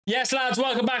Yes, lads,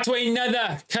 welcome back to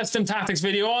another custom tactics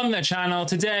video on the channel.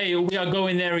 Today, we are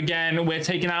going there again. We're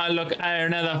taking out a look at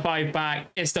another 5-back.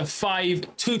 It's the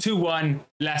 5-2-2-1.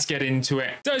 Let's get into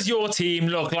it. Does your team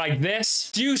look like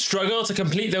this? Do you struggle to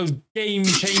complete those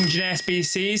game-changing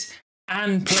SBCs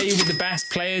and play with the best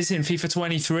players in FIFA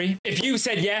 23? If you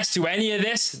said yes to any of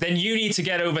this, then you need to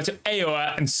get over to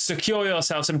AYYLP and secure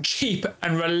yourself some cheap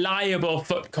and reliable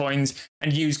Fut coins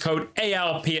and use code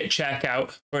AYYLP at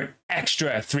checkout for an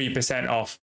extra 3%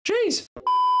 off. Jeez.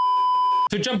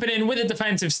 So jumping in with a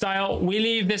defensive style, we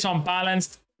leave this on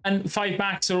balanced, and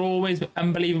 5-backs are always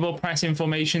unbelievable pressing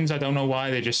formations. I don't know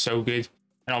why, they're just so good.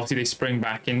 And obviously they spring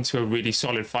back into a really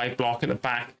solid 5 block at the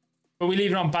back. But we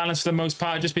leave it on balance for the most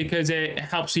part just because it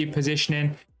helps you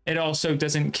positioning. It also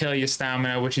doesn't kill your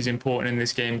stamina, which is important in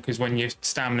this game because when your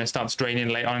stamina starts draining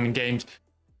late on in games,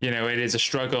 you know, it is a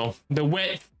struggle. The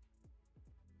width,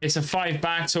 it's a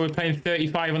 5-back, so we're playing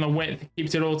 35 on the width. It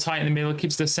keeps it all tight in the middle,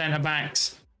 keeps the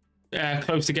centre-backs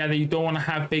close together. You don't want to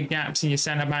have big gaps in your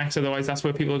centre-backs, otherwise that's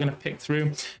where people are going to pick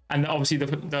through. And obviously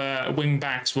the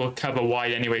wing-backs will cover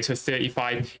wide anyway, so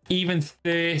 35, even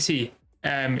 30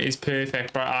 is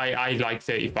perfect, but I like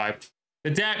 35.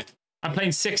 The depth, I'm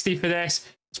playing 60 for this.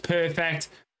 It's perfect.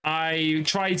 I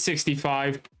tried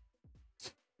 65.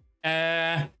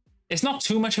 It's not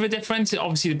too much of a difference.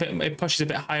 Obviously, it pushes a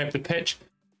bit higher up the pitch,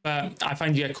 but I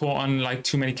find you get caught on like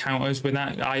too many counters with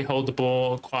that. I hold the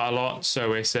ball quite a lot,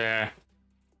 so it's I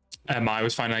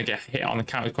always find I get hit on the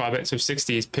counter quite a bit, so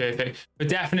 60 is perfect. But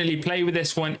definitely play with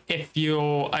this one if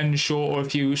you're unsure or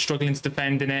if you're struggling to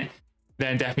defend in it.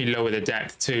 Then definitely lower the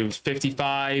depth to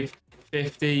 55,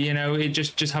 50, you know,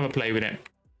 just have a play with it.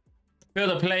 Build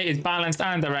up play is balanced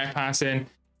and direct passing.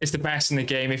 It's the best in the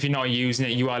game. If you're not using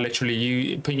it, you are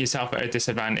literally putting yourself at a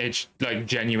disadvantage, like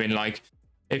genuine. Like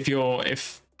if you're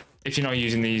not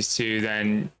using these two,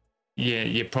 then yeah,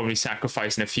 you're probably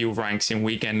sacrificing a few ranks in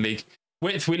weekend league.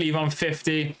 Width we leave on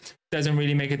 50. Doesn't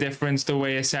really make a difference the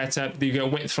way it's set up. You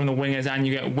get width from the wingers and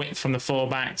you get width from the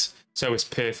fullbacks. So it's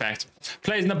perfect.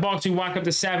 Plays in the box, we whack up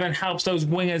to 7. Helps those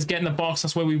wingers get in the box.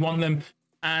 That's where we want them.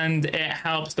 And it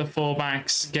helps the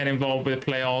fullbacks get involved with the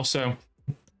play also.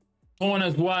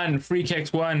 Corners 1, free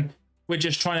kicks 1. We're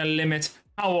just trying to limit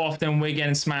how often we're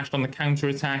getting smashed on the counter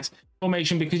attacks.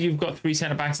 Formation, because you've got 3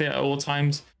 centre-backs there at all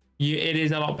times, it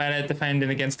is a lot better defending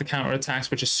against the counter attacks,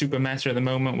 which is super meta at the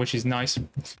moment, which is nice.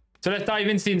 So let's dive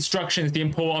into the instructions, the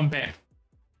important bit.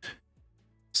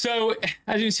 So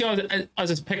as you see as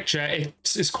this picture,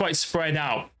 it's quite spread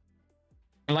out.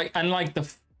 Like unlike the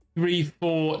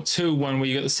 3-4-2 one where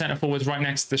you got the centre forwards right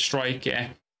next to the striker.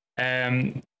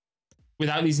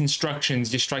 Without these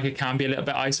instructions, your striker can be a little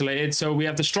bit isolated. So we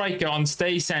have the striker on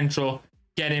stay central,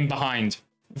 get in behind.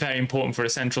 Very important for a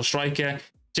central striker.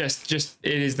 Just it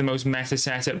is the most meta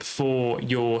setup for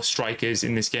your strikers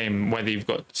in this game. Whether you've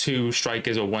got 2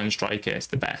 strikers or 1 striker, it's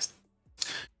the best.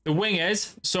 The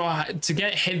wingers, so to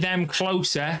get them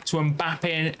closer to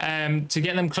Mbappe,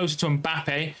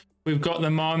 we've got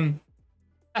them on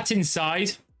cut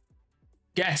inside,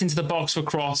 get into the box for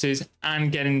crosses,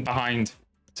 and get in behind.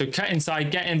 So cut inside,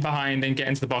 get in behind, and get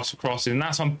into the box for crosses, and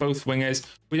that's on both wingers.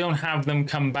 We don't have them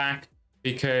come back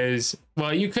because,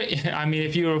 well, you could. I mean,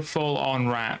 if you're a full-on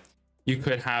rat, you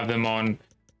could have them on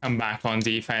come back on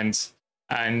defense,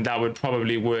 and that would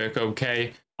probably work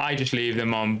okay. I just leave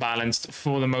them on balanced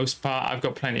for the most part. I've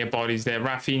got plenty of bodies there.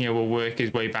 Rafinha will work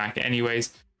his way back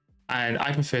anyways, and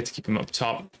I prefer to keep him up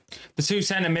top. The 2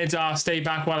 centre mids are stay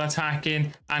back while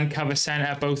attacking and cover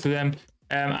centre, both of them.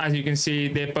 As you can see,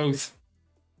 they're both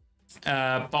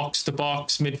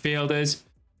box-to-box midfielders,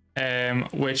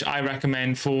 which I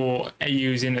recommend for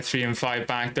using a 3 and 5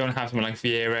 back. Don't have someone like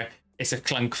Vieira. It's a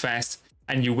clunk fest,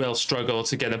 and you will struggle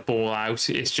to get the ball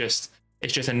out. It's just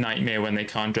a nightmare when they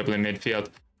can't dribble in midfield.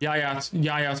 Yaya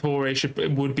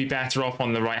Toure would be better off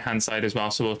on the right hand side as well,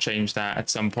 so we'll change that at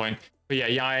some point. But yeah,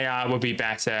 Yaya would be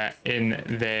better in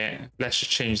there. Let's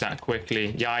just change that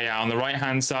quickly. Yaya on the right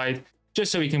hand side,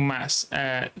 just so we can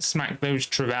smack those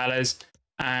Travellas,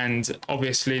 and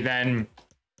obviously then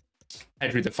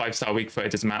Pedri, the 5-star weak foot.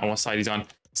 It doesn't matter what side he's on.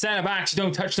 Centre backs, you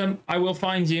don't touch them. I will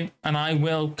find you, and I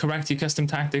will correct your custom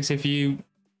tactics if you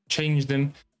change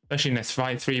them. Especially in a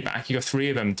 3-back, you got 3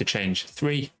 of them to change.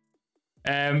 3.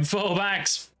 Full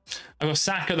backs, I've got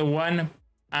Saka the 1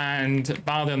 and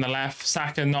Balde on the left.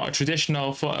 Saka not a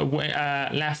traditional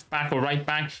left back or right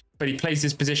back, but he plays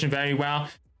this position very well.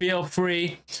 Feel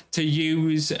free to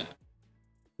use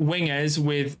wingers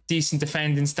with decent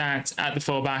defending stats at the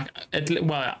fullback.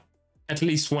 At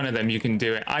least one of them you can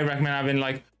do it. I recommend having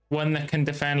like one that can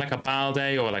defend like a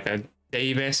Balde or like a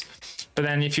Davis. But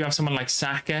then if you have someone like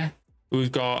Saka, who's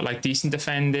got like decent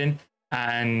defending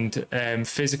and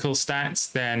physical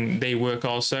stats, then they work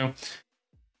also.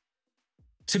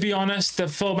 To be honest, the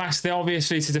fullbacks, they're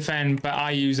obviously to defend, but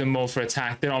I use them more for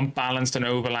attack. They're unbalanced and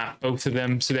overlap, both of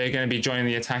them, so they're going to be joining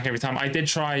the attack every time. I did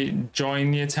try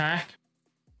join the attack,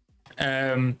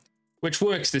 which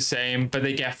works the same, but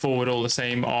they get forward all the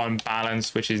same on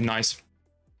balance, which is nice.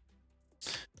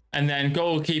 And then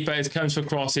goalkeeper, it comes for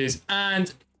crosses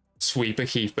and sweeper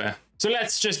keeper. So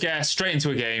let's just get straight into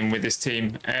a game with this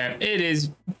team. It is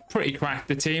pretty cracked,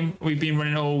 the team. We've been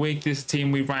running all week. This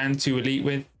team we ran to elite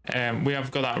with. We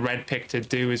have got that red pick to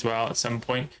do as well at some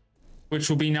point, which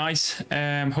will be nice.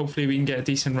 Hopefully we can get a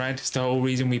decent red. It's the whole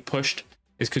reason we pushed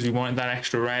is because we wanted that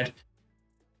extra red.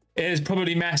 It has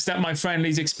probably messed up my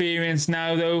friendlies experience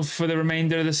now, though, for the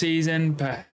remainder of the season,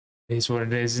 but it is what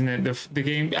it is, isn't it? The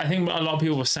game, I think a lot of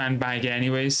people will sandbag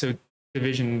anyways, so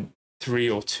Division 3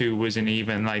 or 2 wasn't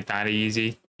even like that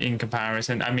easy in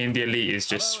comparison. I mean, the elite is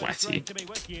just sweaty.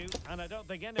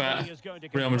 But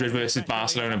Real Madrid versus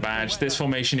Barcelona badge. This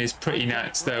formation is pretty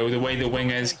nuts, though. The way the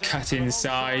wingers cut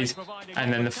inside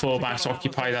and then the fullbacks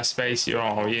occupy that space,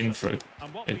 you're in for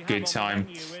a good time.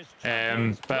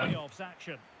 But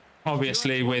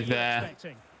obviously, with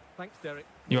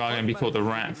you are going to be called a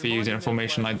rat for using a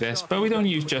formation like this, but we don't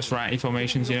use just ratty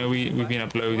formations. You know, we've been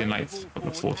uploading like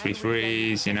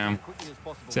 4-3-3s. You know,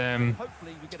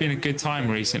 it's been a good time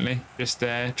recently. Just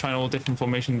trying all different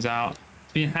formations out.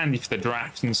 It's been handy for the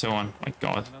draft and so on. My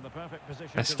God,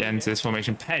 let's get into this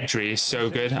formation. Pedri is so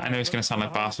good. I know it's going to sound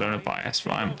like Barcelona bias,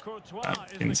 but I'm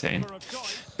insane.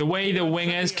 The way the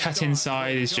wingers cut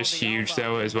inside is just huge,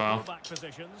 though, as well.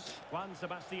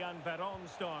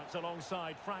 Starts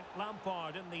alongside Frank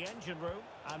Lampard in the engine room,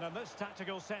 and in this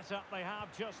tactical setup, they have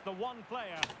just the one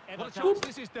player in attack.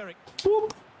 This is Derek.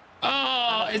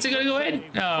 Oh, is it going to go in?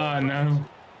 Oh no.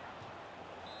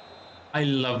 I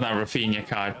love that Rafinha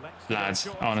card, lads.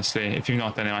 Honestly, if you've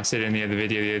not done it, I said it in the other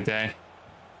video the other day.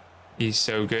 He's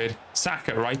so good.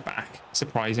 Saka right back,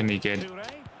 surprisingly good.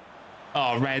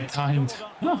 Oh, red timed.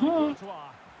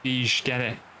 Beige, get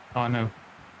it. Oh no.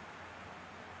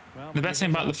 The best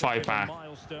thing about the 5-back,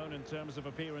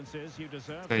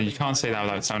 so you can't say that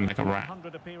without sounding like a rat.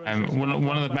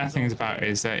 One of the best things about it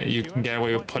is that you can get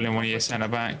away with pulling one of your centre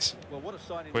backs,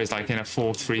 whereas like in a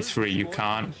 4-3-3 you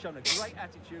can't.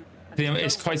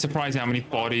 It's quite surprising how many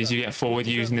bodies you get forward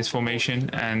using this formation,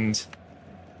 and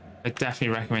I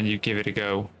definitely recommend you give it a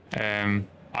go.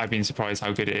 I've been surprised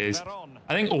how good it is.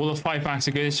 I think all the 5-backs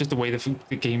are good. It's just the way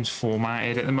the game's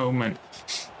formatted at the moment.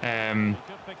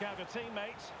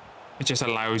 It just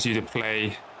allows you to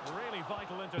play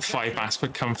the 5-backs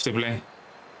quite comfortably.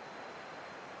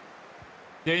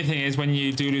 The only thing is, when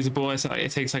you do lose the ball,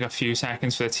 it takes like a few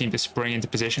seconds for the team to spring into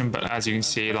position. But as you can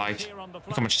see, like,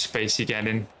 look how much space you get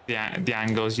in, the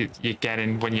angles you get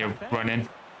in when you're running.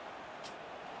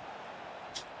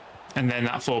 And then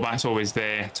that fullback's always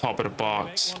there, top of the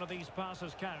box.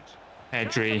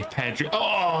 Pedri.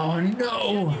 Oh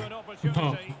no!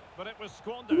 Oh.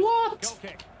 What?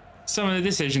 Some of the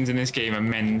decisions in this game are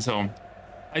mental.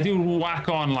 I do whack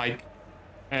on like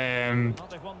a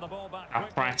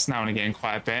press now and again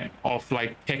quite a bit off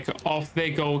off their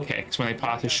goal kicks when they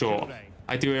pass it short.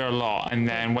 I do it a lot, and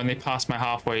then when they pass my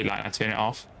halfway line, I turn it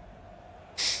off.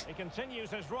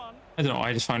 I don't know.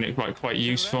 I just find it quite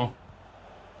useful.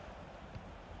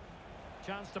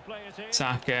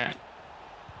 Saka.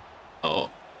 Oh,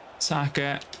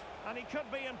 Saka. And he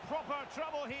could be in proper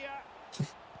trouble here.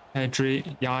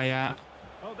 Pedri, Yaya.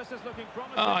 Oh,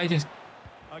 I just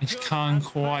can't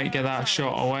quite get that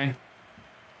shot away.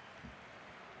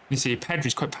 You see,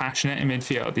 Pedri's quite passionate in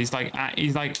midfield. He's like,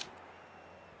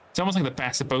 it's almost like the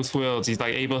best of both worlds. He's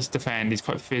like able to defend. He's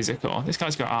quite physical. This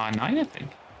guy's got R9, I think.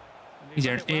 He's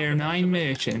an Air 9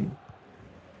 merchant.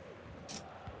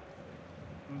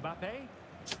 Mbappe.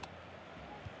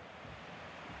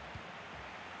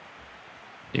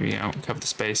 Here we go. Cover the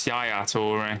space. Yaya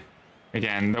Toure.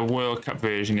 Again, the World Cup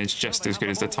version is just as good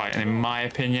as the Titan, in my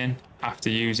opinion, after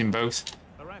using both.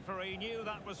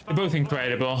 They're both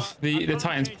incredible. The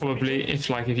Titan's probably, if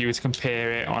you were to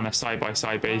compare it on a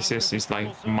side-by-side basis, is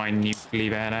like minutely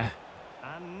better.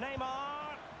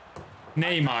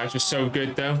 Neymar is just so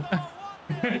good, though.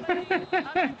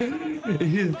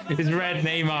 His red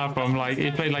Neymar from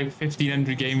he played like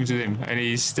 1,500 games with him, and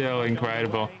he's still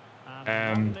incredible.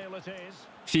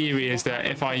 Theory is that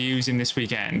if I use him this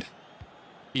weekend,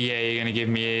 EA are going to give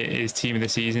me his team of the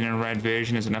season in a red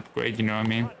version as an upgrade, you know what I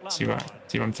mean? See what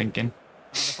I'm thinking.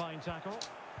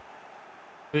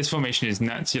 This formation is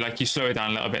nuts. You slow it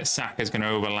down a little bit. Saka's going to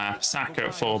overlap. Saka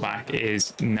at fullback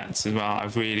is nuts as well.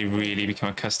 I've really become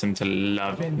accustomed to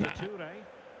loving that.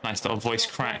 Nice little voice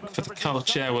crack for the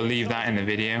culture. We'll leave that in the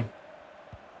video.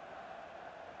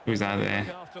 Who's that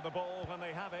there?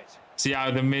 See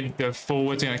how the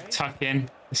forward's going to tuck in.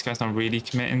 This guy's not really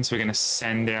committing, so we're going to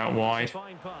send it out wide.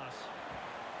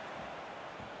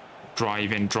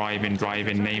 Driving.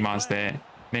 Neymar's there.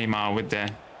 Neymar with the...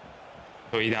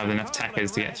 Thought he'd have enough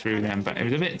tackers to get through them, but it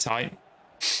was a bit tight.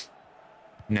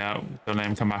 No, don't let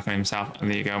him come back on himself.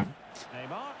 And there you go.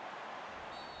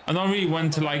 I'm not really one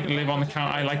to like live on the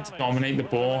counter. I like to dominate the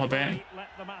ball a bit.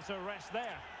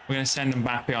 We're going to send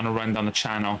Mbappe on a run down the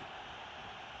channel.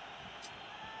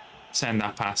 Send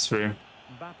that pass through.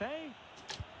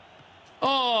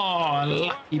 Oh,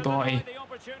 lucky boy.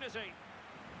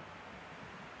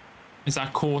 Is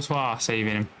that Courtois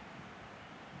saving him?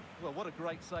 Well, what a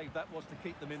great save that was to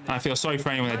keep them in. I feel sorry for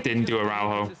anyone that didn't do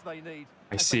Araujo.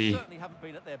 I see.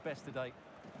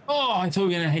 Oh, I thought we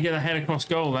were going to get a head across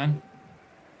goal then.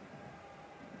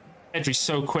 Pedri's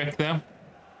so quick though.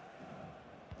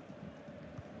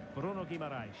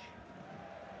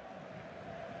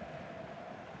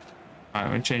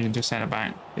 Alright, we're changing to a centre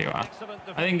back. There you are.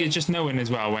 I think it's just knowing as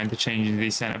well when to change into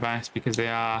these centre backs, because they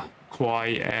are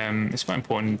quite it's quite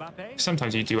important.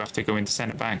 Sometimes you do have to go into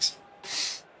centre backs.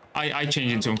 I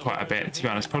change into them quite a bit, to be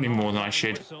honest, probably more than I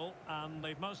should.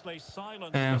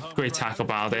 Great tackle,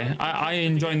 Balde. I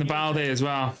enjoy the Balde as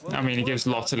well. I mean, he gives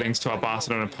lots of links to our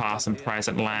Barcelona past and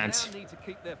present lads.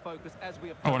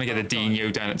 I want to get a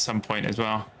Dino done at some point as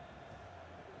well.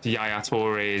 The Yaya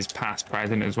Toure is past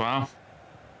present as well.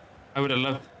 I would have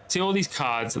loved... See, all these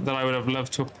cards that I would have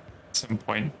loved to at some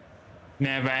point.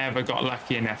 Never ever got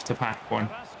lucky enough to pack one.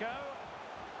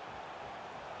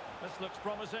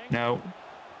 No.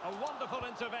 A wonderful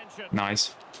intervention.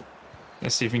 Nice.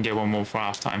 Let's see if we can get one more for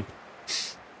half time.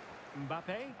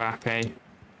 Mbappe.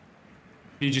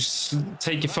 You just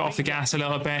take your foot off the gas a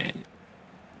little bit.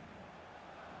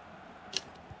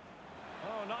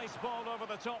 Oh, nice ball over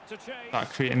the top to chase. Start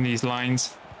creating these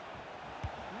lines.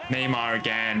 Neymar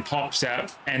again pops up,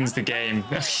 ends the game.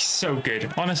 He's so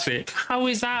good. Honestly, how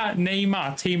is that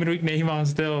Neymar? Team of the week Neymar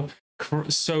still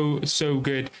so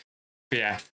good. But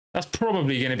yeah, that's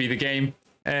probably going to be the game.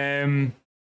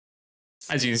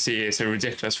 As you can see, it's a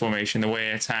ridiculous formation. The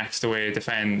way it attacks, the way it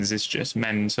defends, it's just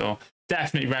mental.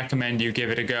 Definitely recommend you give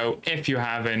it a go if you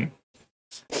haven't.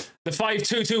 The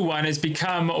 5-2-2-1 has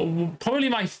become probably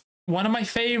one of my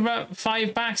favorite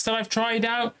 5-backs that I've tried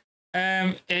out.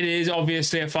 It is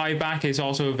obviously a 5-back. It's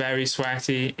also very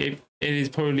sweaty. It is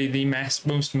probably the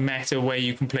most meta way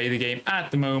you can play the game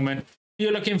at the moment. If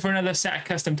you're looking for another set of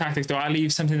custom tactics, though, I'll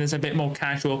leave something that's a bit more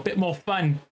casual, a bit more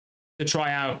fun to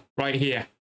try out right here.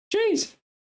 Jeez.